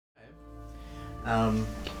Um,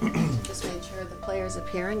 Just made sure the player's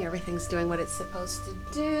appearing, everything's doing what it's supposed to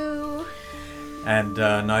do. and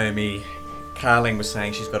Naomi Carling was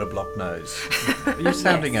saying she's got a blocked nose. Are you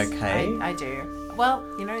sounding Yes, okay? I do. Well,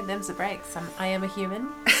 them's the breaks. I am a human.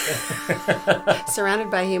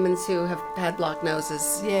 Surrounded by humans who have had blocked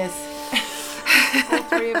noses. Yes. All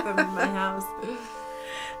three of them in my house.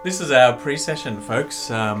 This is our pre-session, folks.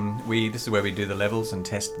 This is where we do the levels and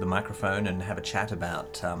test the microphone and have a chat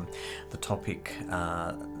about the topic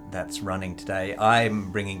that's running today.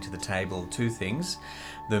 I'm bringing to the table two things.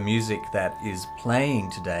 The music that is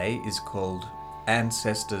playing today is called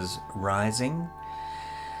Ancestors Rising,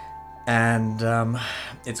 and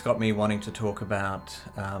it's got me wanting to talk about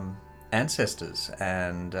ancestors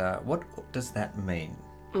and what does that mean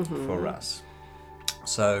for us.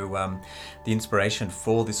 So the inspiration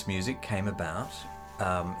for this music came about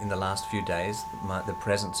in the last few days. The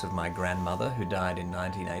presence of my grandmother, who died in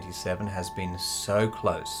 1987, has been so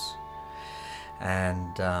close,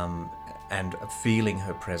 and feeling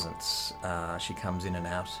her presence. She comes in and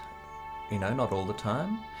out, not all the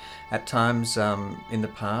time. At times in the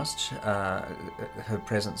past, her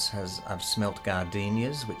presence I've smelt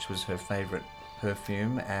gardenias, which was her favourite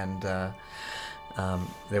perfume, and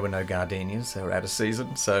there were no gardenias, they were out of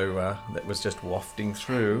season, so that was just wafting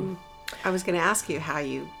through. I was going to ask you how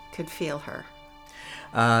you could feel her.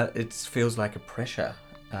 It feels like a pressure.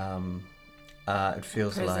 It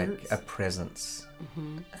feels like a presence,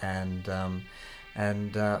 and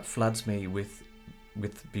floods me with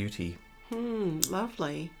beauty.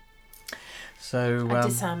 Lovely. So A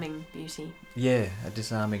disarming beauty. Yeah, a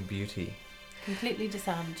disarming beauty. Completely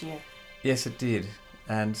disarmed you. Yes, it did.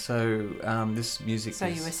 And so this music So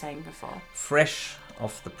is you were saying before. fresh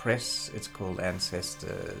off the press. It's called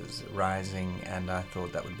Ancestors Rising, and I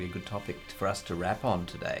thought that would be a good topic for us to wrap on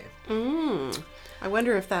today. I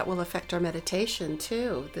wonder if that will affect our meditation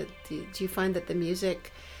too. Do you find that the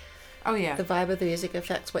music, Oh, yeah. the vibe of the music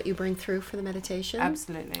affects what you bring through for the meditation?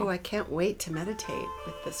 Absolutely. Oh, I can't wait to meditate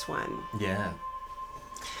with this one. Yeah.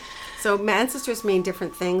 So ancestors mean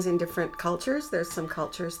different things in different cultures. There's some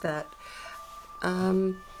cultures that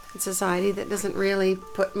society that doesn't really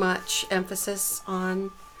put much emphasis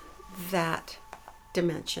on that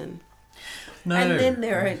dimension. No. And then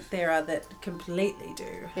there are that completely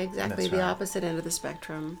do. Exactly, That's the right. opposite end of the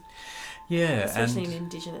spectrum. Yeah, Especially in and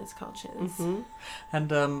indigenous cultures. I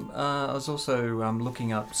was also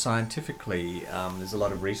looking up scientifically. There's a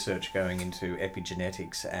lot of research going into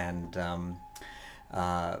epigenetics and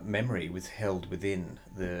memory held within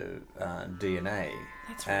the DNA.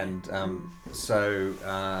 That's right. And so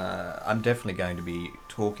I'm definitely going to be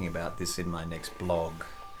talking about this in my next blog.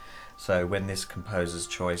 So when this Composer's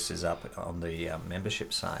Choice is up on the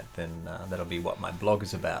membership site, then that'll be what my blog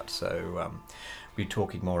is about. So we'll be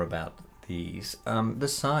talking more about the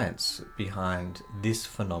science behind this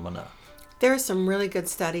phenomena. There are some really good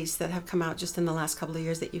studies that have come out just in the last couple of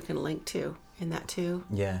years that you can link to in that too.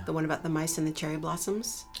 Yeah. The one about the mice and the cherry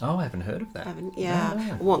blossoms. Oh, I haven't heard of that. Yeah.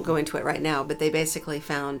 No. I won't go into it right now, but they basically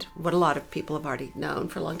found what a lot of people have already known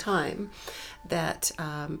for a long time, that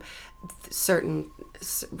certain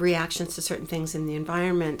reactions to certain things in the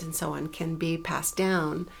environment and so on can be passed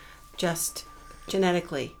down just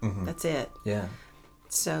genetically. That's it. Yeah.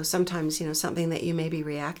 So sometimes, something that you may be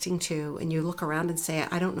reacting to and you look around and say,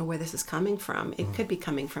 I don't know where this is coming from. It could be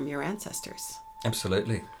coming from your ancestors.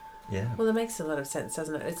 Absolutely. Yeah. Well, it makes a lot of sense,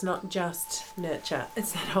 doesn't it? It's not just nurture.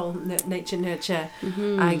 It's that whole nature-nurture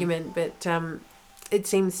argument. But it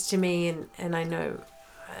seems to me, and I know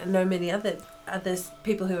many other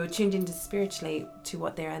people who are tuned into spiritually to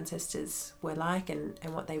what their ancestors were like and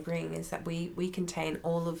what they bring, is that we contain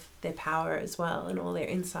all of their power as well, and all their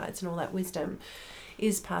insights and all that wisdom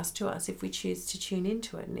is passed to us if we choose to tune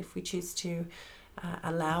into it and if we choose to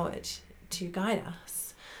allow it to guide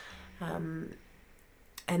us.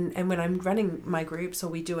 And when I'm running my groups or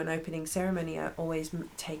we do an opening ceremony, I always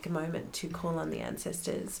take a moment to call on the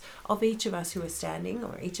ancestors of each of us who are standing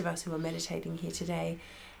or each of us who are meditating here today,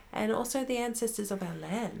 and also the ancestors of our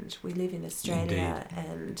land. We live in Australia. Indeed.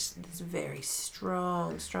 And there's a very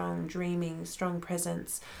strong, dreaming, strong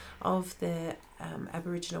presence of the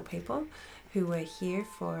Aboriginal people who were here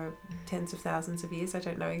for tens of thousands of years. I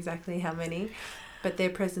don't know exactly how many, but their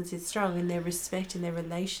presence is strong, and their respect and their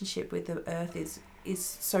relationship with the earth is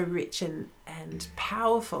so rich and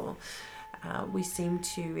powerful. We seem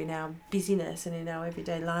to, in our busyness and in our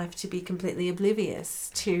everyday life, to be completely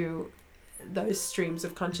oblivious to those streams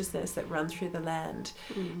of consciousness that run through the land,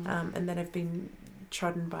 and that have been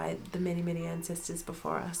trodden by the many, many ancestors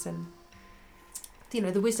before us. And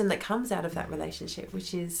the wisdom that comes out of that relationship,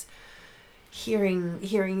 which is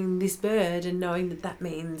hearing this bird and knowing that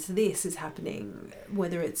means this is happening,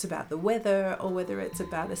 whether it's about the weather or whether it's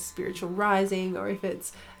about a spiritual rising or if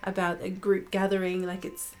it's about a group gathering. Like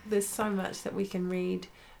there's so much that we can read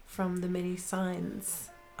from the many signs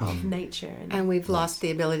of nature. And we've lost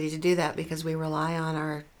the ability to do that because we rely on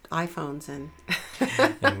our iPhones and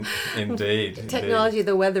indeed technology,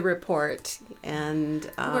 the weather report,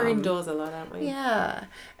 and we're indoors a lot, aren't we? Yeah,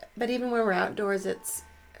 but even when we're outdoors,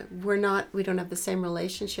 we don't have the same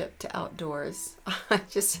relationship to outdoors. I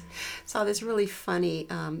just saw this really funny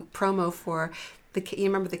promo for you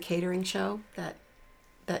remember the catering show that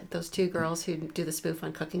those two girls who do the spoof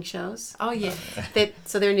on cooking shows? Oh yeah.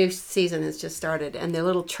 So their new season has just started, and their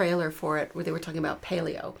little trailer for it where they were talking about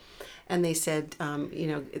paleo, and they said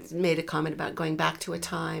it made a comment about going back to a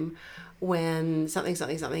time when something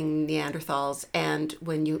Neanderthals, and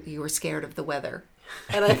when you were scared of the weather.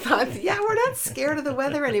 And I thought, yeah, we're not scared of the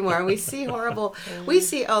weather anymore. We see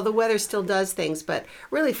the weather still does things, but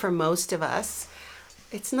really for most of us,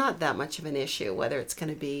 it's not that much of an issue whether it's going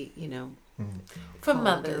to be, for cold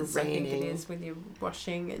mothers, or I think raining. it is when you're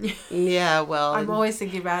washing and yeah, well, I'm always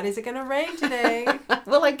thinking about, is it going to rain today?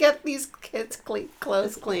 will I get these kids'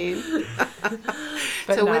 clothes clean?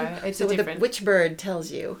 But it's different. Which bird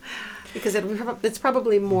tells you? Because it's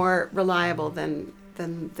probably more reliable than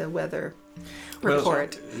the weather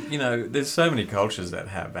report. Well, there's so many cultures that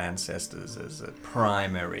have ancestors as a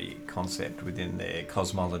primary concept within their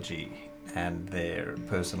cosmology and their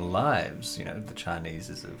personal lives. The Chinese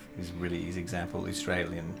is really his example,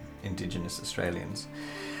 Indigenous Australians.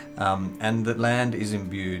 And the land is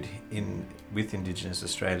imbued with Indigenous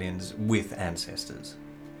Australians with ancestors.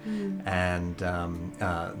 And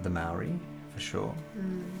the Maori, for sure.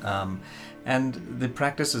 And the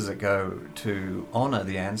practices that go to honour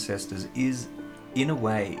the ancestors is, in a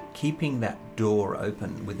way, keeping that door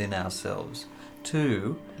open within ourselves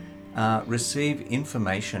to receive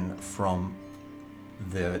information from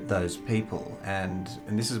those people. And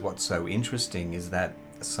this is what's so interesting, is that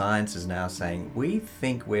science is now saying we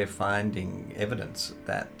think we're finding evidence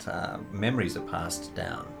that memories are passed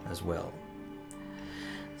down as well,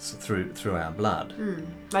 so through our blood.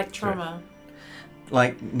 Like trauma.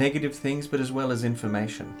 Like negative things, but as well as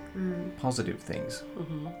information, positive things.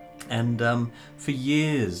 And for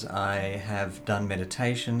years I have done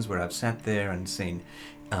meditations where I've sat there and seen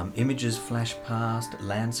images flash past,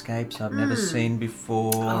 landscapes I've never seen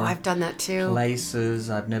before. Oh, I've done that too. Places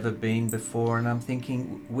I've never been before, and I'm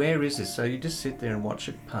thinking, where is this? So you just sit there and watch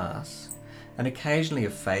it pass, and occasionally a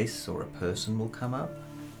face or a person will come up.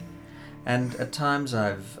 And at times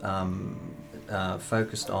I've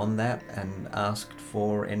focused on that and asked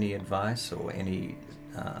for any advice or any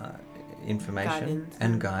information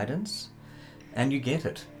and guidance, and you get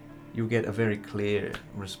it. You'll get a very clear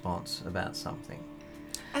response about something.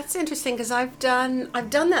 That's interesting, because I've done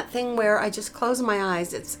that thing where I just close my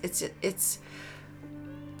eyes. It's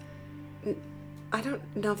I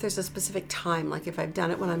don't know if there's a specific time, like if I've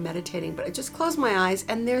done it when I'm meditating, but I just close my eyes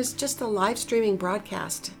and there's just a live streaming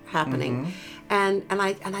broadcast happening, and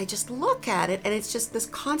I just look at it, and it's just this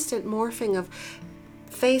constant morphing of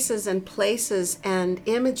faces and places and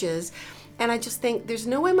images, and I just think there's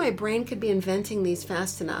no way my brain could be inventing these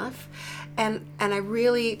fast enough, and I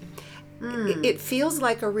really. It feels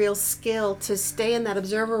like a real skill to stay in that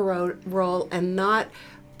observer role and not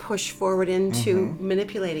push forward into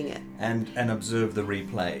manipulating it. And observe the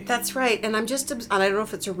replay. That's right. And I don't know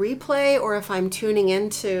if it's a replay or if I'm tuning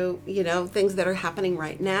into, things that are happening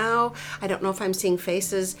right now. I don't know if I'm seeing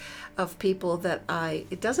faces of people that I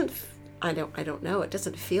don't know. It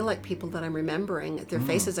doesn't feel like people that I'm remembering. Their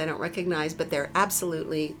faces I don't recognize, but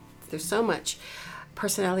there's so much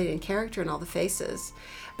personality and character in all the faces.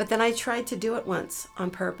 But then I tried to do it once on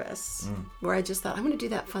purpose, where I just thought, I'm going to do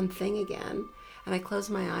that fun thing again. And I closed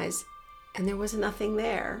my eyes, and there was nothing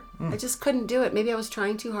there. I just couldn't do it. Maybe I was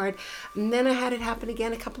trying too hard. And then I had it happen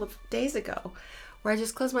again a couple of days ago, where I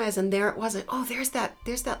just closed my eyes, and there it was. There's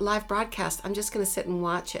that live broadcast. I'm just going to sit and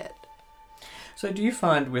watch it. So do you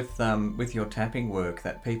find with your tapping work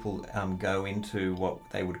that people go into what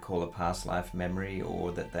they would call a past life memory,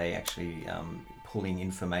 or that they actually pulling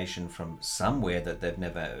information from somewhere that they've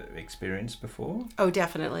never experienced before? Oh,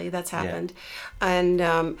 definitely. That's happened. Yeah.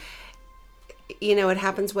 And, it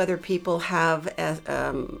happens whether people have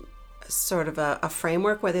sort of a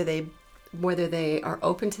framework, whether they are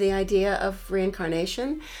open to the idea of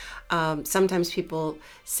reincarnation. Sometimes people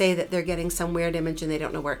say that they're getting some weird image and they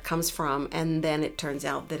don't know where it comes from, and then it turns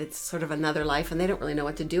out that it's sort of another life and they don't really know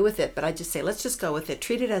what to do with it. But I just say, let's just go with it.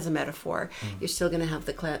 Treat it as a metaphor. You're still going to have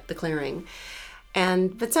the clearing.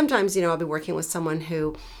 But sometimes, I'll be working with someone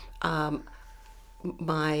who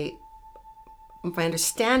my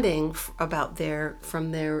understanding about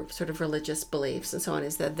from their sort of religious beliefs and so on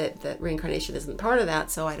is that reincarnation isn't part of that,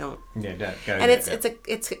 so I don't. Yeah, don't go. And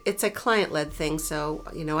it's a client-led thing, so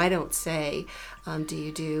I don't say, do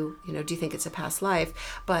you think it's a past life?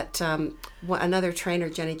 But another trainer,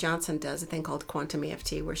 Jenny Johnson, does a thing called quantum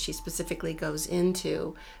EFT, where she specifically goes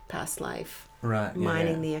into past life. Right,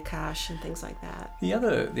 mining the Akash and things like that. The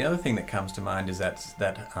other thing that comes to mind is that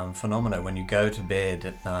phenomena when you go to bed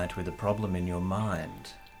at night with a problem in your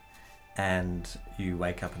mind, and you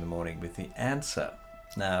wake up in the morning with the answer.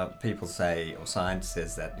 Now, people say, or science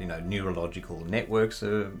says that neurological networks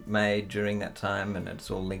are made during that time, and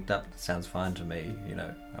it's all linked up. It sounds fine to me.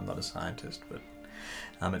 I'm not a scientist, but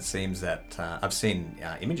it seems that I've seen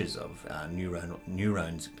images of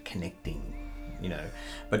neurons connecting.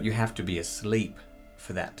 But you have to be asleep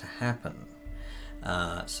for that to happen.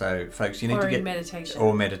 So, folks, you need to get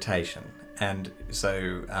meditation. And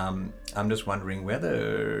so, I'm just wondering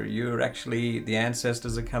whether you're actually the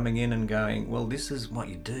ancestors are coming in and going, well, this is what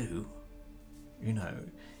you do.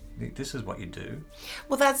 This is what you do.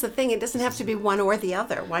 Well, that's the thing. It doesn't have to be one or the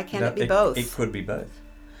other. Why can't it be both? It could be both.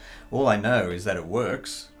 All I know is that it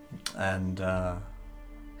works, and yeah.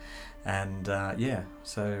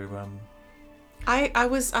 So. I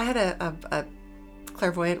had a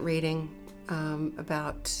clairvoyant reading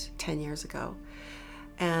about 10 years ago,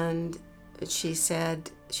 and she said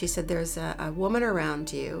there's a woman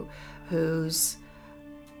around you who's,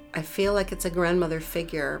 I feel like it's a grandmother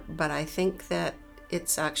figure, but I think that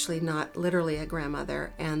it's actually not literally a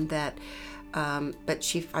grandmother, and that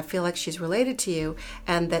but I feel like she's related to you,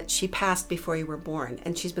 and that she passed before you were born,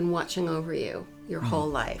 and she's been watching over you your whole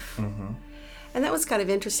life. Mm-hmm. And that was kind of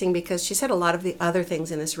interesting because she said a lot of the other things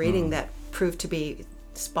in this reading that proved to be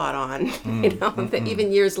spot on. That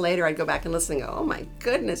even years later I'd go back and listen and go, oh my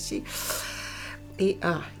goodness, she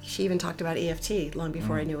even talked about EFT long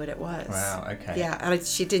before I knew what it was. Wow, okay. Yeah, and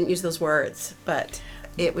she didn't use those words, but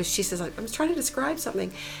it was, she says, I was trying to describe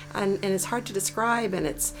something, and it's hard to describe,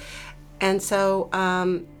 and so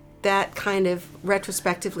that kind of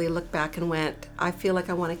retrospectively looked back and went, I feel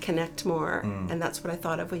like I want to connect more. And that's what I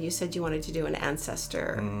thought of when you said you wanted to do an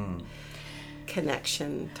ancestor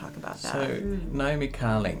connection. Talk about that. So, Naomi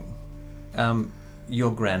Carling,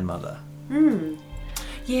 your grandmother.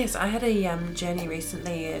 Yes, I had a journey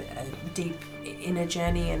recently, a deep inner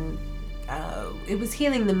journey, and it was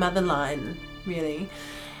healing the mother line, really.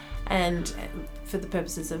 And for the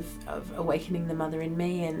purposes of awakening the mother in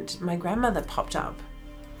me, and my grandmother popped up.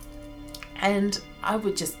 And I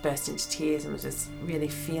would just burst into tears and was just really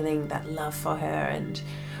feeling that love for her and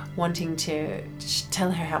wanting to tell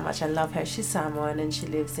her how much I love her. She's Samoan and she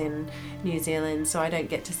lives in New Zealand, so I don't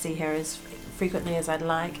get to see her as frequently as I'd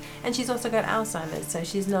like. And she's also got Alzheimer's, so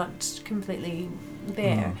she's not completely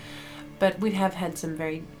there. But we have had some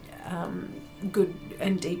very good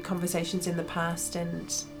and deep conversations in the past.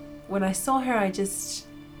 And when I saw her, I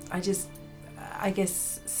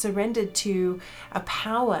guess, surrendered to a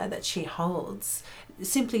power that she holds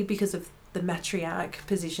simply because of the matriarch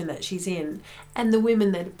position that she's in, and the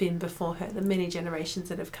women that have been before her, the many generations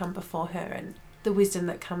that have come before her, and the wisdom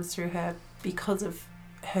that comes through her because of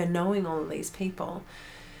her knowing all of these people.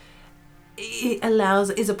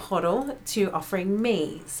 It is a portal to offering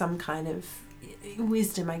me some kind of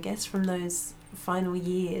wisdom, I guess, from those final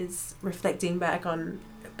years, reflecting back on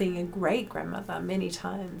being a great grandmother many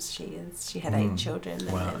times. She had 8 children.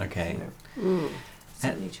 Wow, okay. So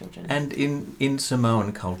many children. And in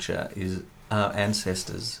Samoan culture, is our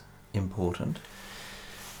ancestors important?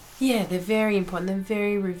 Yeah, they're very important. They're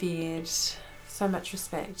very revered. So much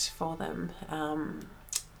respect for them.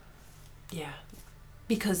 Yeah.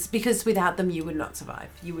 Because without them you would not survive.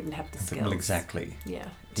 You wouldn't have the skills. Well, exactly. Yeah.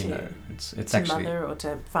 It's to actually mother or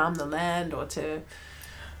to farm the land or to...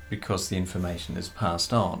 Because the information is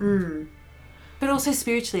passed on. But also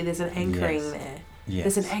spiritually there's an anchoring there. Yes.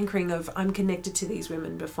 There's an anchoring of, I'm connected to these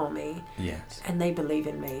women before me. Yes. And they believe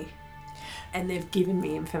in me. And they've given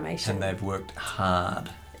me information. And they've worked hard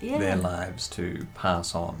their lives to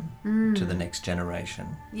pass on to the next generation.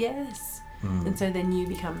 Yes. And so then you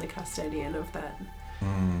become the custodian of that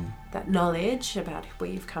knowledge about where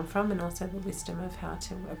you've come from, and also the wisdom of how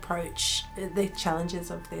to approach the challenges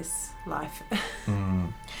of this life.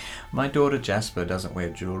 My daughter Jasper doesn't wear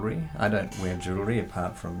jewellery. I don't wear jewellery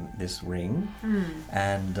apart from this ring.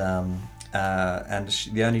 And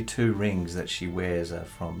the only 2 rings that she wears are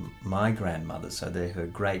from my grandmother, so they're her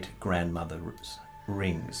great-grandmother's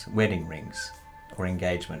rings, wedding rings or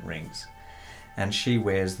engagement rings. And she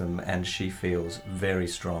wears them and she feels very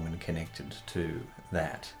strong and connected to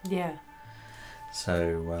that. Yeah.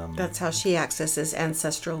 So That's how she accesses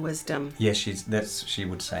ancestral wisdom. yeah, she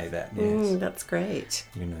would say that. Yes, That's great.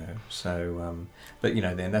 you know. So but you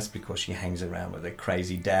know, then that's because she hangs around with a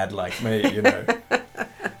crazy dad like me. You know.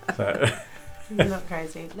 So. You're not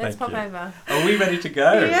crazy. Let's Thank pop you. over. Are we ready to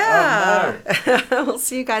go? Yeah. Oh, no. We'll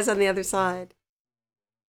see you guys on the other side.